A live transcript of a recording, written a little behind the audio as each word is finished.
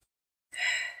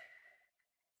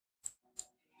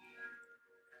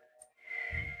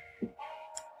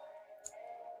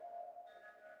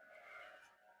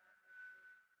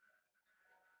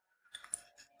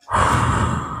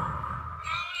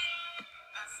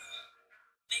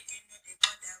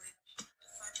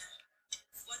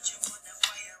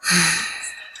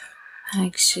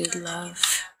exude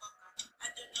love,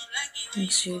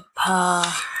 exude power,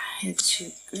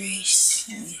 exude grace,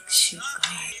 and exude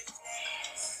God.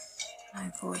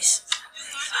 My voice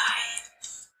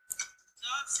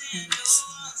is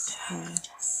amplified.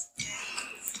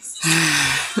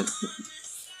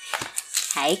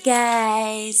 Hi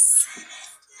guys!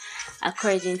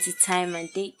 According to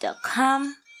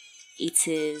timeanddate.com, it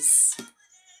is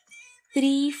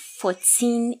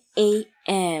 3:14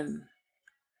 a.m.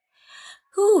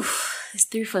 Whew, it's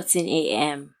 3:14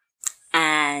 a.m.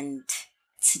 And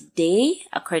today,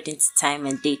 according to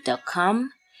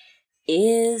timeanddate.com,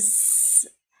 is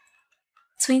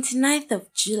 29th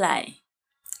of July.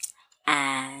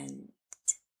 And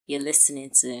you're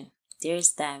listening to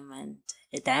There's Diamond,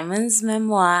 a Diamond's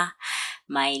memoir.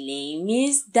 My name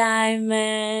is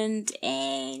Diamond,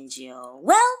 and you're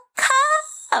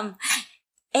welcome.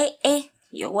 Hey,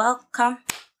 you're welcome.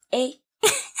 Hey.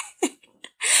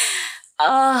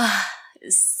 Oh,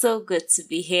 it's so good to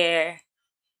be here.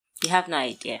 You have no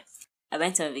idea. I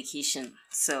went on vacation,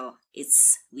 so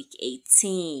it's week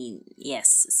 18.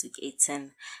 Yes, it's week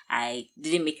 18. I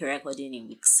didn't make a recording in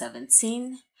week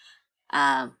 17.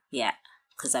 Yeah,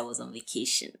 because I was on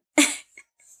vacation.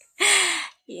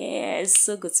 Yeah, it's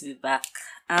so good to be back.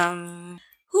 How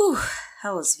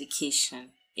was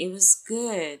vacation? It was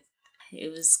good.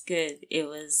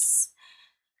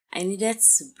 I needed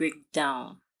to break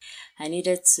down. I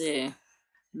needed to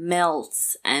melt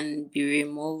and be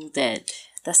remolded.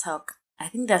 I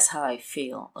think that's how I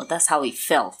feel, or that's how it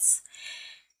felt.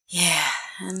 Yeah,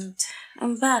 and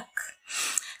I'm back.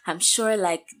 I'm sure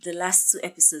like the last 2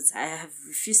 episodes, I have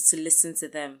refused to listen to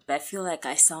them, but I feel like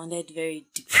I sounded very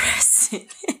depressing.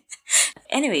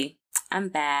 Anyway, I'm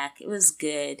back. It was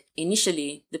good.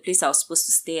 Initially, the place I was supposed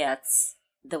to stay at,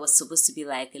 there was supposed to be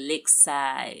like a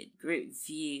lakeside, great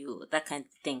view, that kind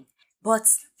of thing. But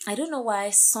I don't know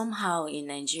why somehow in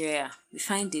Nigeria, we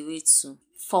find a way to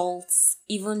fault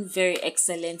even very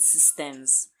excellent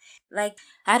systems. Like,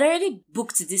 I'd already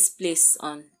booked this place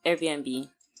on Airbnb,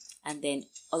 and then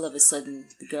all of a sudden,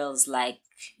 the girl's like,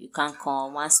 you can't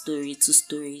come, 1 story, 2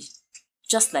 story,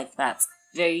 just like that,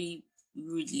 very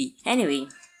rudely. Anyway,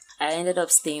 I ended up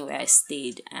staying where I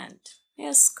stayed, and it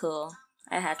was cool.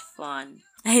 I had fun.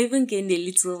 I even gained a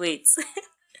little weight.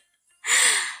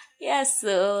 Yeah,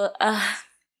 so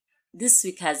this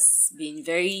week has been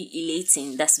very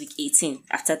elating. That's week 18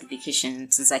 after the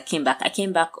vacation since I came back. I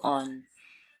came back on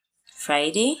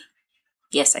Friday.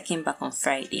 Yes, I came back on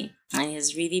Friday, and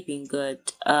it's really been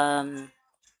good.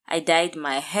 I dyed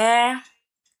my hair.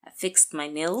 I fixed my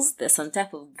nails. There's some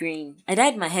type of green. I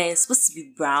dyed my hair. It's supposed to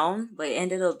be brown, but it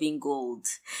ended up being gold.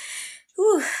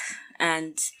 Whew.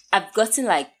 And I've gotten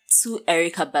like 2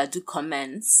 Erykah Badu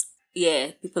comments.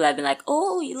 Yeah, people have been like,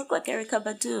 oh, you look like Erykah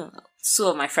Badu. 2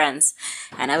 of my friends.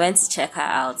 And I went to check her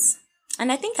out.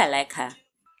 And I think I like her.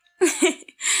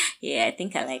 Yeah, I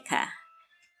think I like her.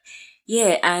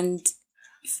 Yeah, and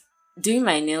doing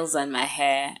my nails and my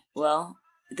hair, well,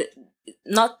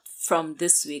 not from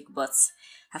this week, but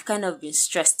I've kind of been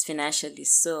stressed financially.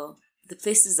 So the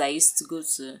places I used to go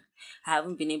to, I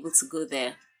haven't been able to go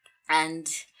there. And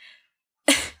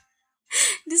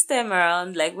this time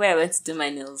around, like where I went to do my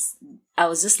nails, I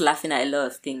was just laughing at a lot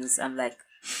of things. I'm like,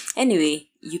 anyway,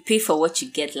 you pay for what you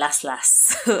get last.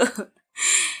 So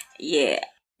yeah,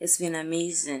 it's been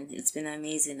amazing.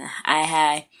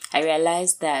 I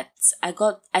realized that I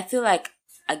feel like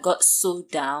I got so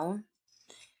down.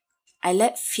 I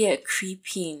let fear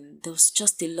creep in. There was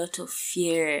just a lot of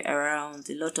fear around,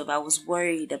 I was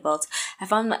worried about.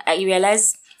 I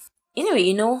realized,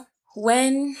 anyway,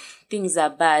 when things are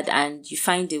bad and you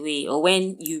find a way, or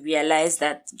when you realize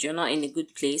that you're not in a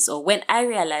good place, or when I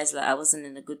realized that I wasn't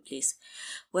in a good place,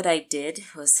 what I did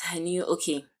was I knew,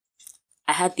 okay,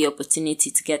 I had the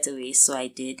opportunity to get away, so I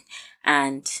did.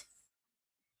 And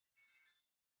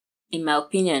in my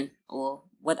opinion, or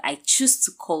what I choose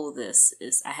to call this,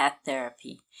 is I had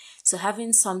therapy. So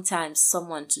having sometimes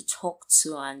someone to talk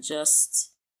to and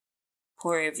just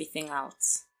pour everything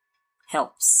out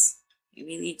helps. It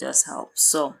really does help.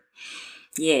 So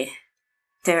yeah,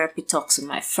 therapy talks with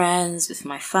my friends, with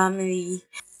my family.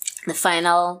 The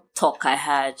final talk I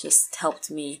had just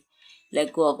helped me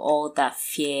let go of all that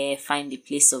fear, find a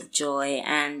place of joy,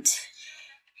 and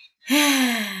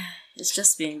it's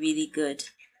just been really good,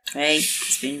 right?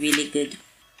 It's been really good.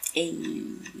 A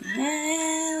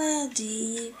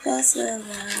melody pass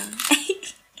along,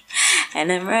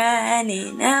 and I'm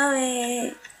running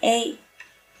away. Hey,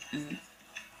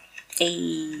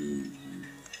 hey.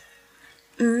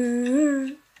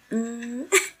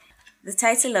 The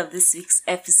title of this week's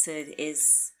episode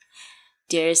is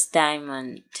Dearest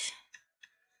Diamond,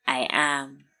 I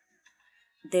am.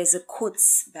 There's a quote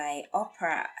by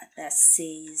Oprah that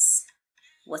says,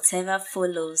 whatever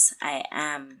follows I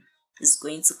am is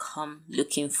going to come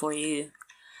looking for you.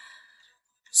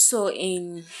 So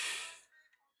in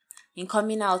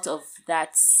coming out of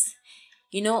that,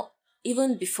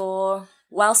 even before,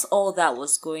 whilst all that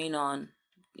was going on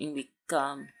in week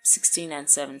 16 and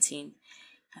 17,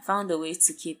 I found a way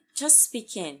to keep just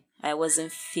speaking. I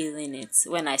wasn't feeling it.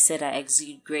 When I said I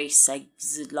exude grace, I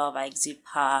exude love, I exude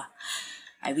power,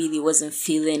 I really wasn't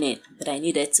feeling it, but I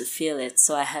needed to feel it,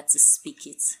 so I had to speak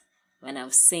it. When I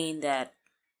was saying that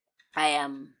I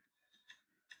am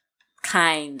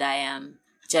kind, I am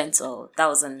gentle, that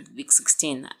was in week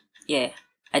 16. Yeah,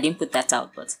 I didn't put that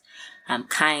out, but I'm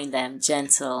kind, I am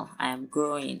gentle, I am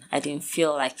growing. I didn't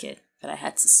feel like it, but I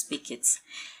had to speak it.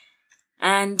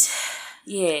 And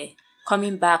yeah,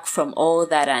 coming back from all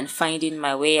that and finding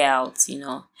my way out,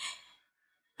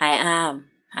 I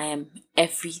am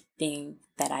everything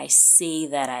that I say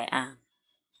that I am,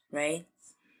 right?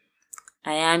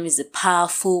 I am is a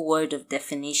powerful word of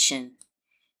definition.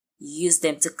 You use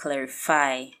them to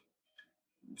clarify.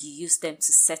 You use them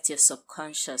to set your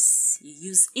subconscious. You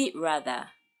use it rather.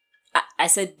 I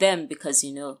said them because,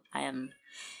 I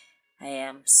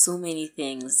am so many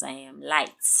things. I am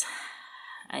light.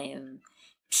 I am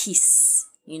peace,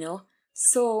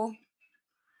 So,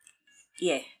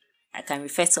 yeah, I can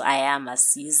refer to I am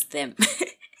as use them,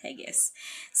 I guess.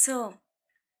 So,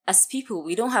 as people,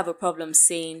 we don't have a problem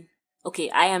saying, okay,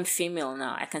 I am female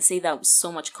now. I can say that with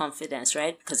so much confidence,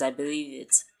 right? Because I believe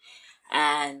it.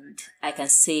 And I can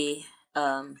say,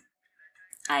 I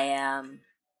am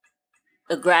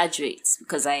a graduate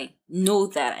because I know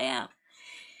that I am.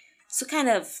 So kind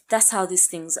of, that's how these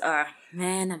things are.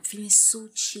 Man, I'm feeling so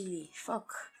chilly.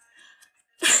 Fuck.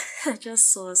 I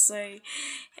just saw, sorry.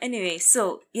 Anyway,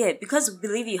 so yeah, because we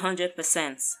believe it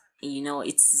 100%,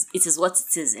 it is what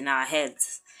it is in our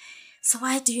heads. So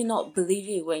why do you not believe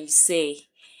it when you say,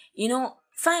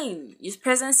 fine, your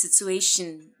present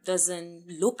situation doesn't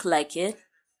look like it,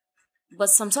 but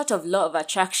some sort of law of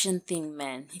attraction thing,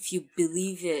 man, if you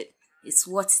believe it, it's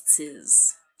what it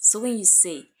is. So when you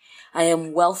say, I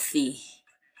am wealthy,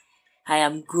 I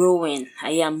am growing,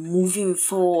 I am moving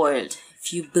forward,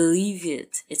 if you believe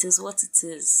it, it is what it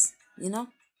is,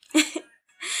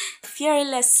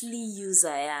 Fearlessly use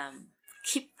I am.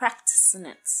 Keep practicing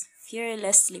it.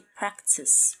 Fearlessly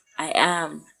practice. I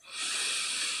am.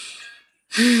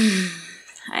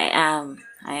 I am.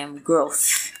 I am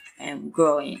growth. I am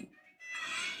growing.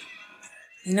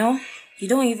 You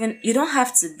don't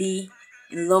have to be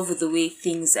in love with the way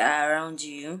things are around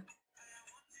you,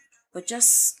 but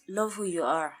just love who you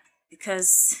are,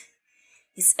 because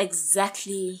it's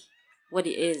exactly what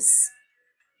it is.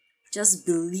 Just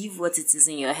believe what it is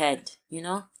in your head,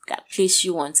 that place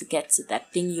you want to get to,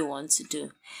 that thing you want to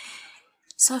do.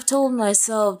 So I've told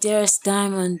myself, dearest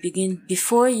Diamond,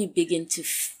 before you begin to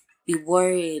be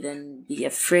worried and be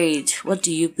afraid, what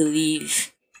do you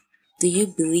believe? Do you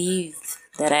believe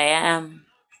that I am?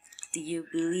 Do you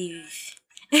believe?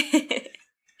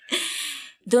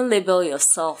 Don't label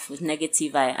yourself with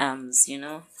negative I ams,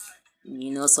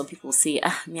 some people say,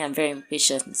 me, I'm very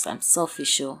impatient, I'm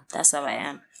selfish, that's how I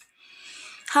am.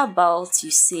 How about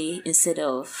you say, instead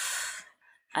of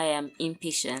I am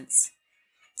impatient,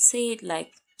 say it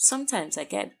like, sometimes I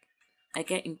get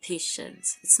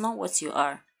impatient. It's not what you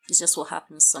are. It's just what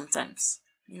happens sometimes,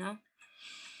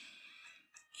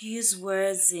 Use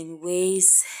words in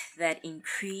ways that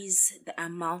increase the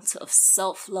amount of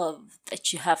self-love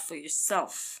that you have for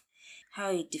yourself. How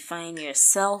you define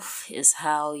yourself is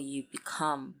how you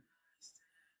become.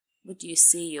 What do you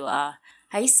say you are?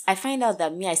 I find out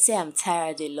that I say I'm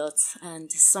tired a lot, and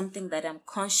it's something that I'm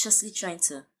consciously trying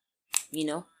to,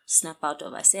 snap out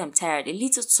of. I say I'm tired a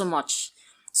little too much.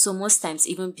 So most times,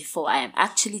 even before I am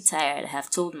actually tired, I have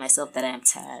told myself that I am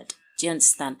tired. Do you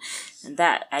understand? And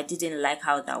that I didn't like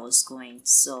how that was going.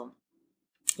 So,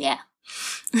 yeah.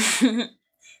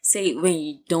 Say it when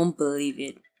you don't believe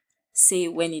it. Say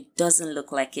it when it doesn't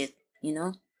look like it,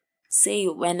 Say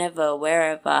it whenever,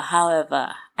 wherever,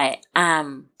 however. I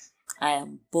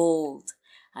am bold.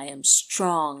 I am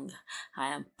strong. I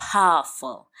am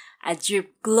powerful. I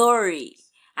drip glory.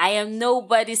 I am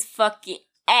nobody's fucking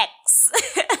ex.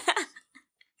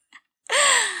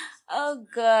 Oh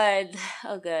God.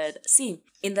 See,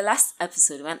 in the last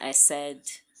episode when I said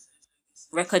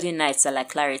recording nights are like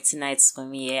clarity nights for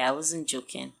me, I wasn't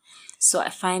joking. So I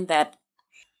find that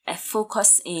I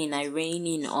focus in, I rein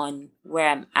in on where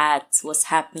I'm at, what's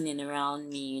happening around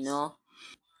me,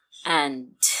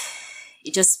 And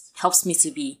it just helps me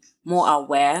to be more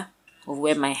aware of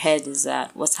where my head is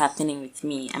at, what's happening with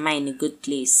me. Am I in a good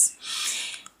place?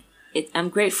 I'm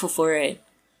grateful for it.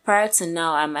 Prior to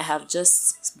now, I might have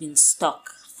just been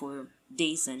stuck for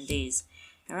days and days.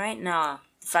 And right now,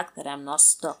 the fact that I'm not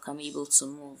stuck, I'm able to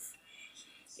move.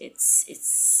 I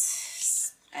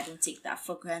don't take that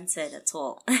for granted at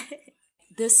all.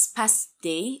 This past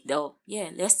day,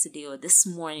 yesterday or this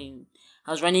morning,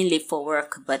 I was running late for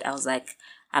work, but I was like,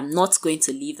 I'm not going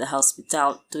to leave the house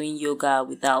without doing yoga,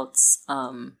 without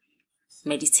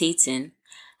meditating.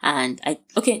 And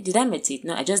did I meditate?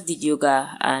 No, I just did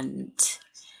yoga and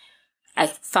I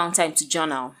found time to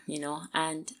journal,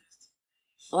 and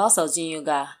whilst I was doing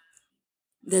yoga,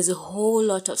 there's a whole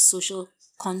lot of social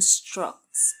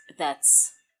constructs that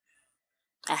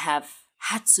I have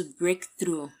had to break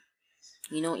through.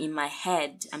 In my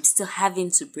head, I'm still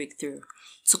having to break through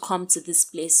to come to this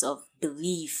place of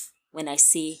belief when I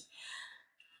say,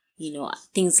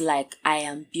 things like I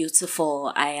am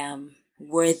beautiful, I am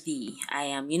worthy, I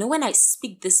am, when I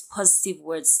speak these positive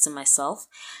words to myself,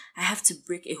 I have to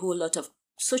break a whole lot of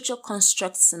social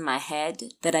constructs in my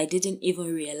head that I didn't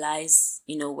even realize,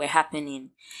 were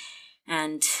happening.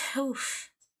 And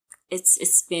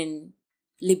it's been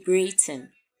liberating.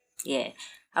 Yeah.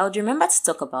 I would remember to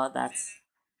talk about that.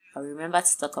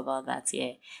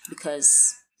 Yeah.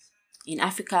 Because in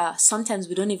Africa, sometimes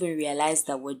we don't even realize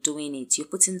that we're doing it. You're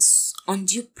putting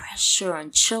undue pressure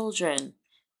on children.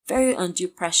 Very undue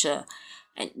pressure.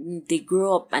 And they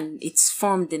grow up and it's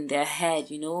formed in their head,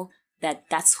 that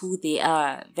that's who they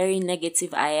are. Very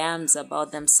negative I ams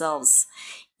about themselves.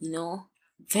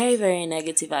 Very, very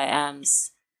negative I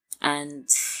ams. And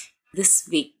this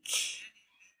week,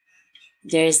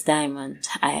 there's Diamond.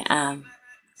 I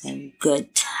am good.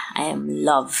 I am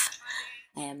love.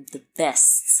 I am the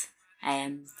best.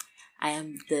 I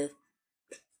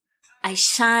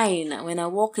shine when I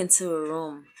walk into a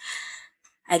room.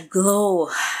 I glow.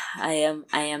 I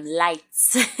am light.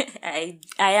 I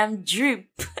am drip.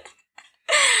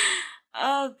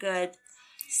 Oh God.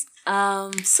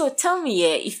 So tell me,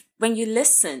 if when you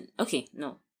listen, when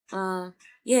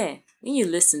you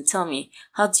listen, tell me,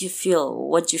 how do you feel?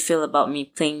 What do you feel about me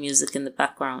playing music in the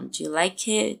background? Do you like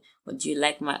it, or do you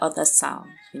like my other sound?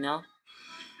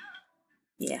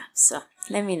 Yeah. So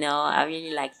let me know. I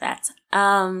really like that.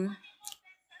 I'm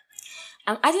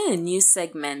adding a new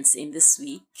segment in this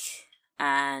week,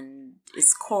 and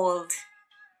it's called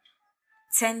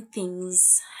 10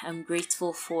 Things I'm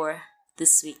Grateful For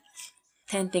This Week.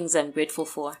 10 Things I'm Grateful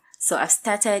For. So I've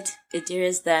started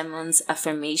Idris Diamond's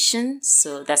affirmation.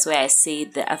 So that's why I say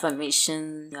the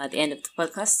affirmation at the end of the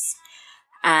podcast.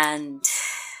 And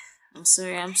I'm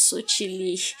sorry, I'm so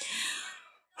chilly.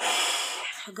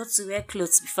 I got to wear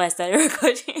clothes before I started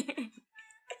recording.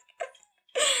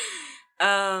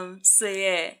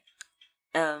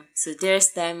 So there's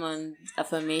Diamond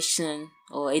affirmation,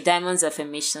 or a Diamond's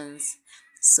affirmations.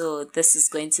 So this is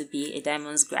going to be a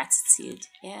Diamond's gratitude.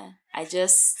 Yeah, I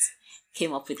just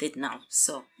came up with it now.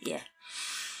 So yeah,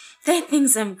 10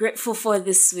 things I'm grateful for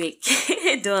this week.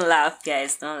 Don't laugh,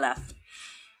 guys. Don't laugh.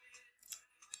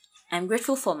 I'm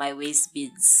grateful for my waist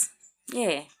beads.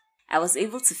 Yeah, I was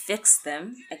able to fix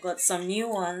them. I got some new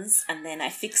ones and then I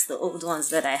fixed the old ones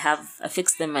that I have. I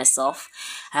fixed them myself.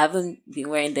 I haven't been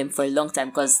wearing them for a long time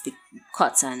because they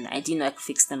cut and I didn't know I could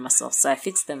fix them myself. So I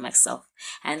fixed them myself.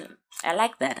 And I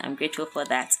like that. I'm grateful for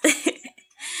that.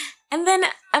 And then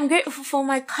I'm grateful for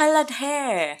my colored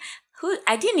hair.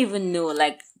 I didn't even know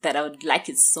that I would like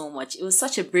it so much. It was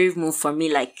such a brave move for me,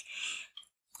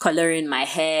 coloring my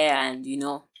hair and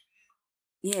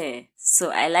yeah.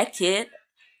 So I like it.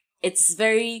 It's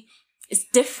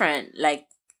different.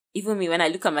 Even me, when I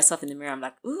look at myself in the mirror, I'm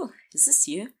like, ooh, is this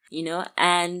you?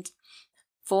 And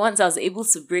for once I was able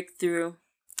to break through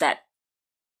that,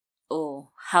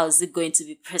 oh, how is it going to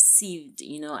be perceived?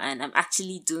 And I'm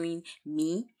actually doing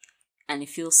me and it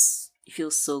feels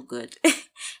so good.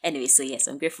 Anyway, so yes,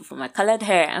 I'm grateful for my colored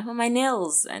hair and for my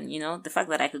nails and the fact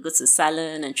that I could go to the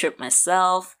salon and trip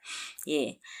myself.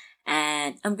 Yeah.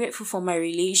 And I'm grateful for my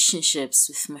relationships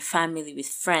with my family, with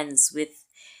friends, with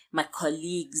my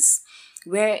colleagues.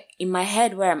 Where in my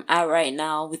head, where I'm at right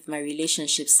now with my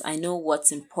relationships, I know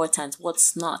what's important,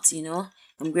 what's not,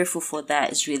 I'm grateful for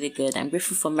that. It's really good. I'm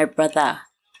grateful for my brother.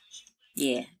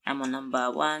 Yeah, I'm on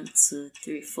number 1, 2,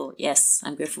 3, 4. Yes,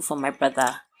 I'm grateful for my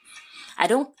brother.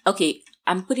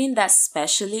 I'm putting that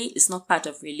specially. It's not part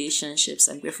of relationships.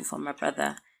 I'm grateful for my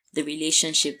brother. The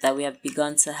relationship that we have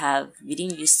begun to have. We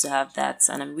didn't used to have that,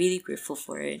 and I'm really grateful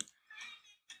for it.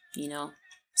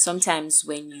 Sometimes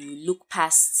when you look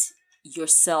past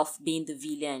yourself being the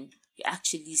villain, you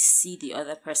actually see the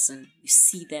other person. You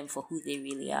see them for who they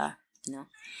really are,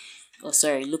 Oh,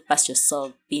 sorry, look past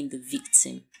yourself being the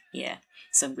victim. Yeah.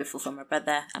 So I'm grateful for my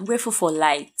brother. I'm grateful for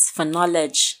light, for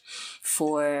knowledge,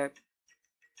 for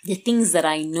the things that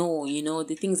I know,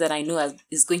 the things that I know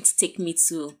is going to take me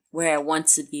to where I want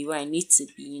to be, where I need to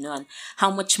be, and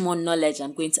how much more knowledge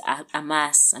I'm going to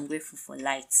amass. I'm grateful for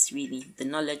light, really. The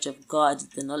knowledge of God,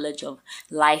 the knowledge of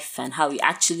life and how it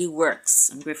actually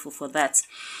works. I'm grateful for that.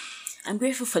 I'm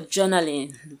grateful for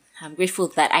journaling. I'm grateful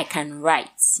that I can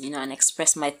write, and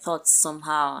express my thoughts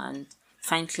somehow and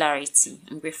find clarity.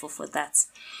 I'm grateful for that.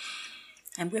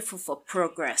 I'm grateful for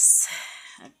progress.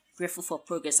 Grateful for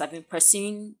progress. I've been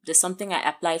pursuing. There's something I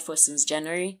applied for since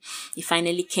January. It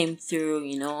finally came through,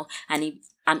 and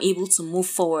I'm able to move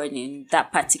forward in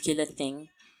that particular thing.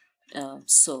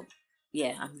 So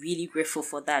yeah, I'm really grateful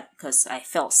for that because I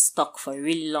felt stuck for a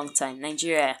really long time.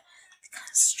 Nigeria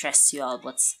can stress you out,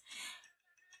 but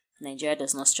Nigeria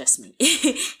does not stress me.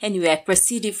 Anyway, I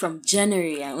proceeded from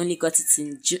January. I only got it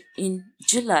in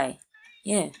July.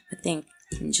 Yeah, I think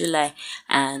in July,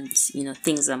 and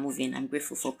things are moving. I'm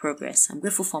grateful for progress. I'm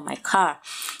grateful for my car.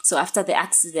 So after the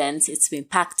accident, it's been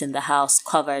packed in the house,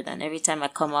 covered, and every time I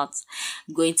come out,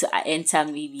 I'm going to enter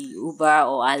maybe Uber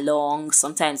or Along.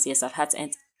 Sometimes, yes, I've had to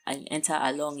enter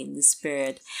Along in this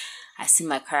period. I see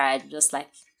my car, I just like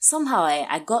somehow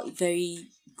I got very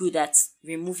good at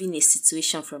removing a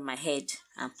situation from my head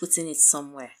and putting it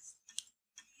somewhere.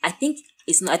 I think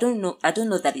it's not, I don't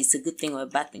know that it's a good thing or a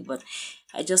bad thing, but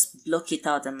I just block it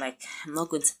out. I'm like, I'm not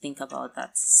going to think about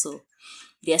that. So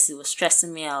yes, it was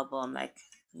stressing me out, but I'm like,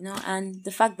 and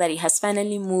the fact that it has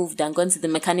finally moved and gone to the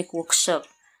mechanic workshop,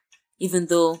 even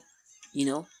though,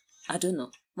 I don't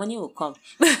know, money will come.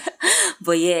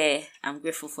 But yeah, I'm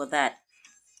grateful for that.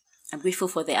 I'm grateful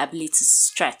for the ability to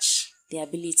stretch, the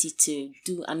ability to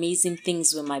do amazing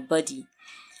things with my body.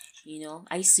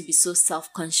 I used to be so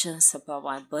self-conscious about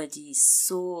my body.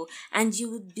 And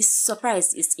you would be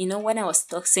surprised. It's, when I was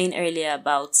saying earlier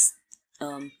about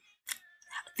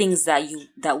things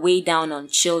that weigh down on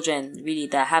children, really,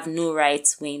 that have no right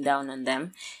weighing down on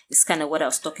them. It's kind of what I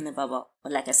was talking about.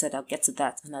 But like I said, I'll get to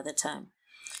that another time.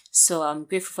 So I'm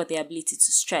grateful for the ability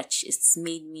to stretch. It's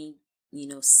made me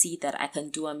see that I can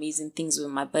do amazing things with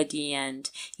my body and,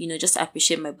 just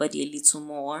appreciate my body a little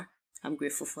more. I'm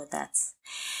grateful for that.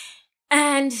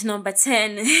 And number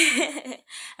 10,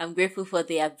 I'm grateful for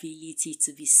the ability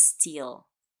to be still,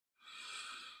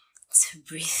 to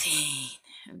breathe in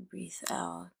and breathe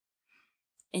out,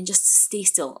 and just to stay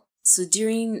still. So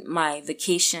during my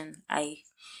vacation, I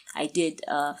did,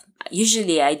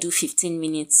 usually I do 15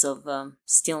 minutes of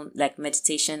still, like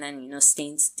meditation and,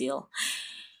 staying still.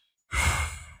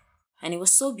 And it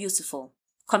was so beautiful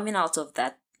coming out of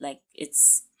that. Like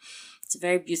it's a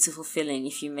very beautiful feeling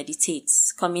if you meditate.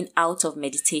 Coming out of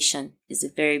meditation is a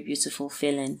very beautiful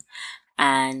feeling.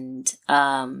 And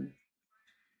I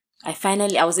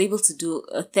was able to do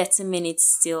a 30 minutes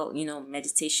still,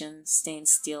 meditation, staying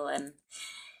still, and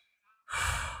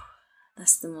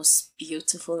that's the most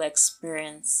beautiful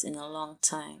experience in a long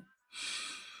time.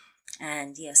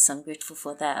 And yes, I'm grateful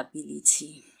for that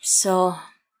ability. So,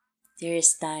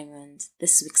 dearest Diamond,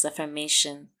 this week's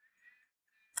affirmation: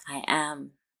 I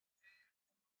am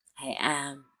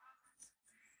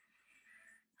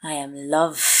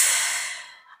love.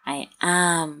 I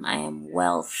am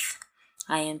wealth.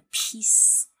 I am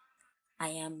peace. I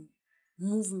am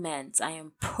movement. I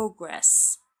am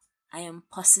progress. I am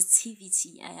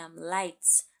positivity. I am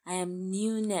light. I am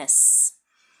newness.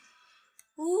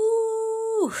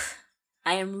 Ooh,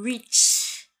 I am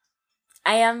rich.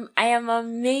 I am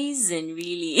amazing,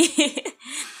 really.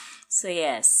 So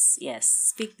yes,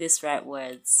 speak these right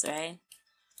words, right?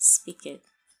 Speak it.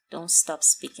 Don't stop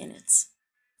speaking it.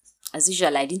 As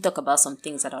usual, I didn't talk about some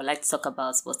things that I would like to talk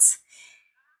about, but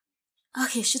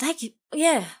okay, should I keep?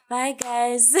 Yeah, bye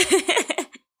guys.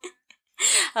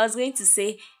 I was going to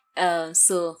say,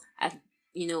 so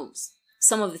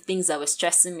some of the things that were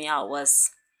stressing me out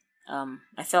was,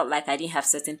 I felt like I didn't have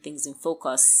certain things in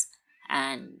focus.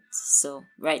 And so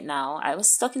right now, I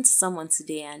was talking to someone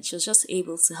today and she was just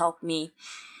able to help me,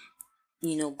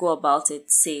 go about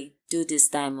it, say, do this,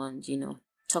 Diamond,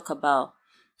 talk about,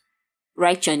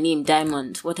 write your name,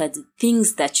 Diamond. What are the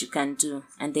things that you can do?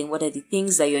 And then what are the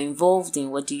things that you're involved in?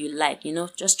 What do you like?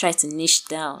 Just try to niche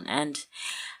down. And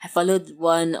I followed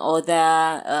one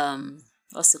other,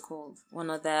 what's it called? One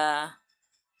other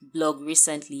blog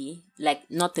recently, like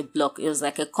not a blog, it was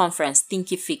like a conference,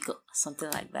 Thinkific,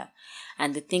 something like that.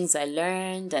 And the things I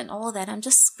learned and all that, I'm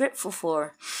just grateful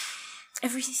for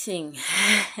everything.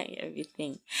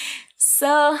 Everything.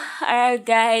 So, alright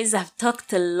guys, I've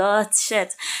talked a lot.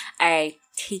 Shit. Alright,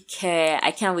 Take care.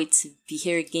 I can't wait to be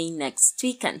here again next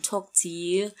week and talk to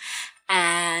you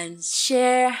and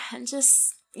share and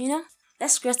just,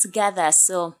 let's grow together.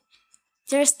 So,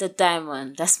 there's the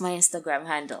diamond. That's my Instagram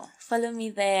handle. Follow me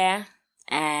there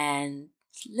and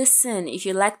listen. If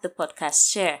you like the podcast,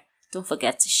 share. Don't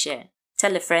forget to share.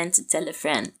 Tell a friend to tell a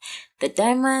friend. The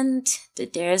diamond, the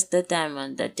dearest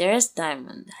diamond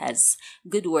has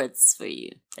good words for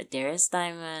you. The dearest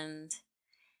diamond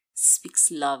speaks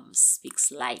love,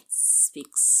 speaks light,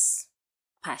 speaks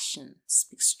passion,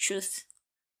 speaks truth,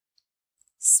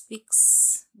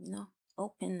 speaks,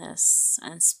 openness,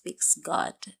 and speaks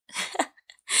God.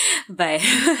 Bye.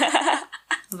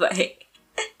 Bye.